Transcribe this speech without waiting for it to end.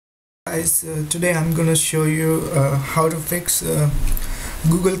Guys, today I'm gonna show you how to fix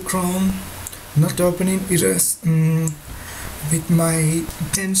Google Chrome not opening errors with my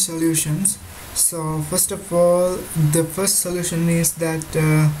 10 solutions. So first of all, the first solution is that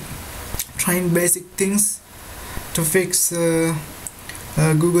trying basic things to fix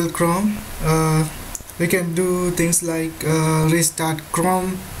Google Chrome. We can do things like restart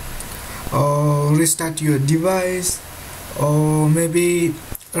Chrome or restart your device, or maybe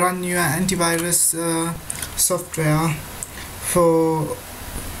run your antivirus software for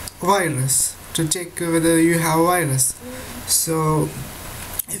virus to check whether you have virus. So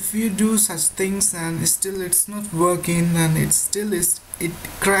if you do such things and still it's not working, and it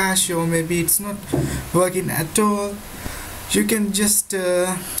crash, or maybe it's not working at all, you can just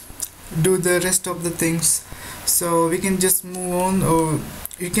do the rest of the things. So we can just move on, or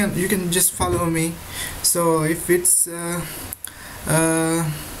you can just follow me. So if it's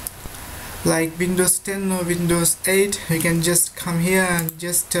like Windows 10 or Windows 8, you can just come here and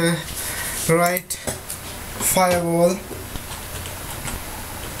just write firewall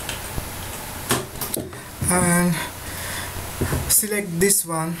and select this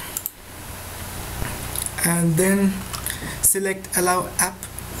one, and then select allow app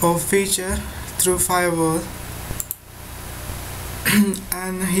or feature through firewall.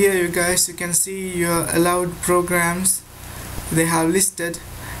 And here you can see your allowed programs. They have listed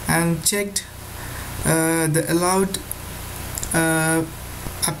and checked the allowed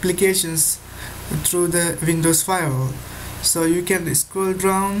applications through the Windows firewall. So you can scroll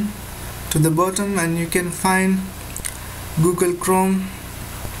down to the bottom and you can find Google Chrome.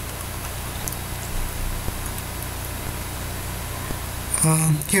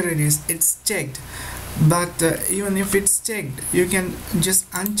 Here it is, it's checked. But even if it's checked, you can just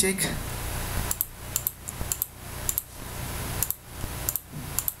uncheck.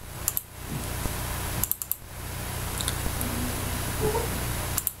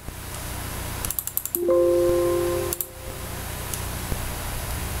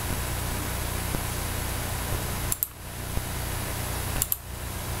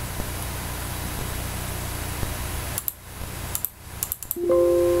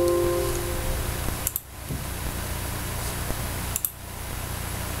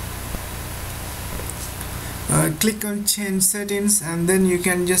 Click on change settings, and then you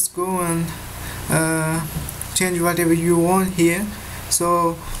can just go and change whatever you want here.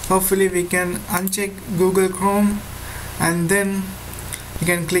 So hopefully we can uncheck Google Chrome, and then you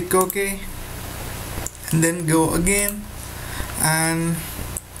can click OK, and then go again and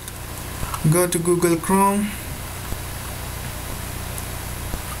go to Google Chrome,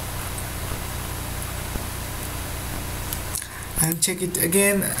 and check it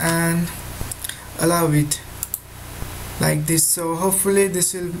again and allow it like this. So hopefully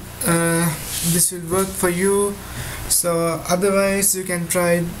this will work for you. So otherwise you can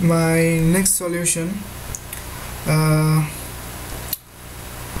try my next solution.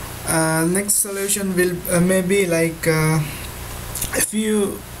 Next solution will maybe like if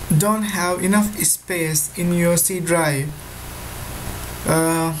you don't have enough space in your C drive,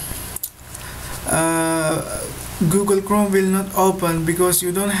 Google Chrome will not open because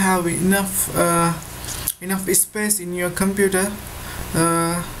you don't have enough space in your computer.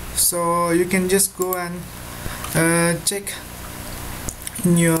 So you can just go and check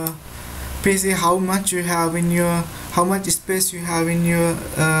in your PC how much space you have in your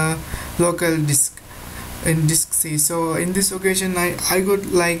local disk, in disk C. So in this occasion I got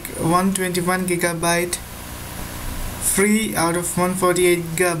like 121 gigabyte free out of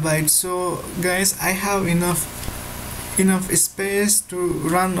 148 gigabytes. So guys, I have enough space to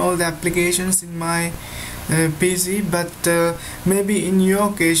run all the applications in my PC, but maybe in your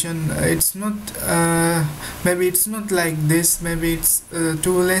occasion it's not maybe it's not like this. Maybe it's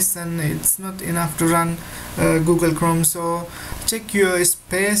too less and it's not enough to run Google Chrome. So check your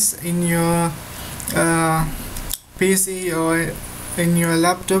space in your PC or in your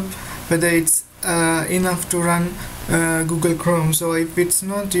laptop whether it's enough to run Google Chrome. So if it's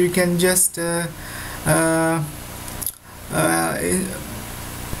not, you can just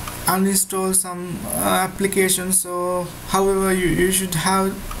uninstall some applications. So however, you should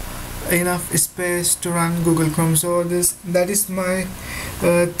have enough space to run Google Chrome. So that is my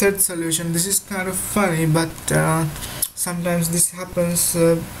third solution. This is kind of funny, but sometimes this happens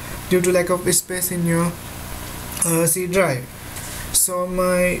due to lack of space in your C drive. So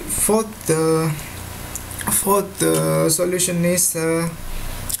my fourth solution is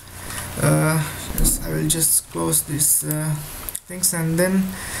yes, I will just close this things, and then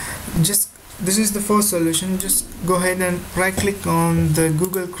just this is the first solution. Just go ahead and right click on the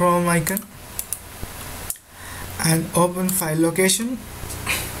Google Chrome icon and open file location,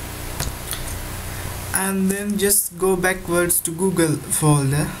 and then just go backwards to Google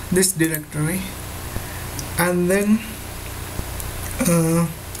folder, this directory, and then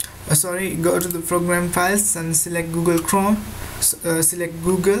go to the program files and select Google Chrome, select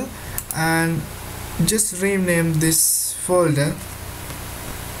Google, and just rename this folder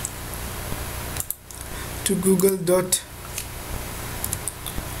to google.old.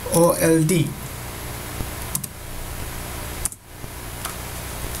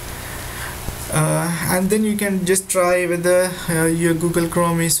 And then you can just try whether your Google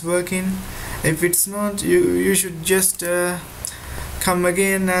Chrome is working. If it's not, you should just come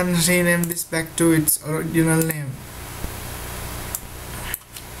again and rename this back to its original name.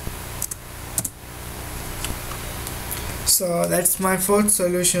 So that's my fourth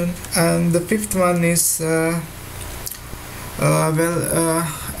solution, and the fifth one is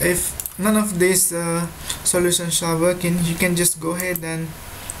if none of these solutions are working, you can just go ahead and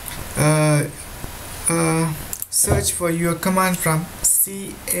search for your command prompt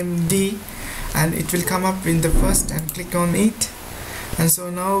cmd, and it will come up in the first, and click on it. And so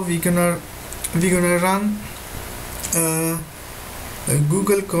now we're gonna run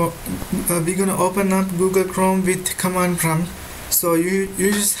we're gonna open up Google Chrome with command prompt. So you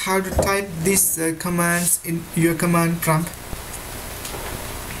just have to type these commands in your command prompt.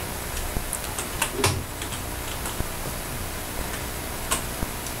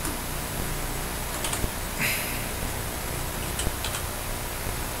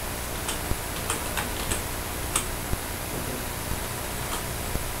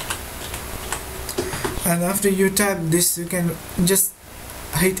 And after you type this, you can just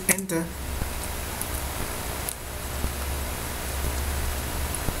hit enter.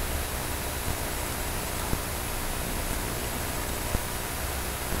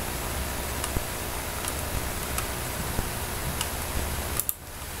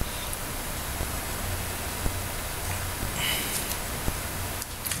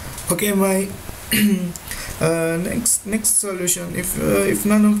 Okay, my next solution, if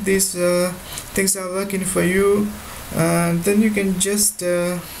none of these things are working for you, then you can just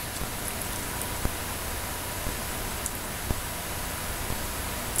you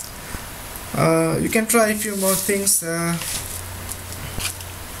can try a few more things.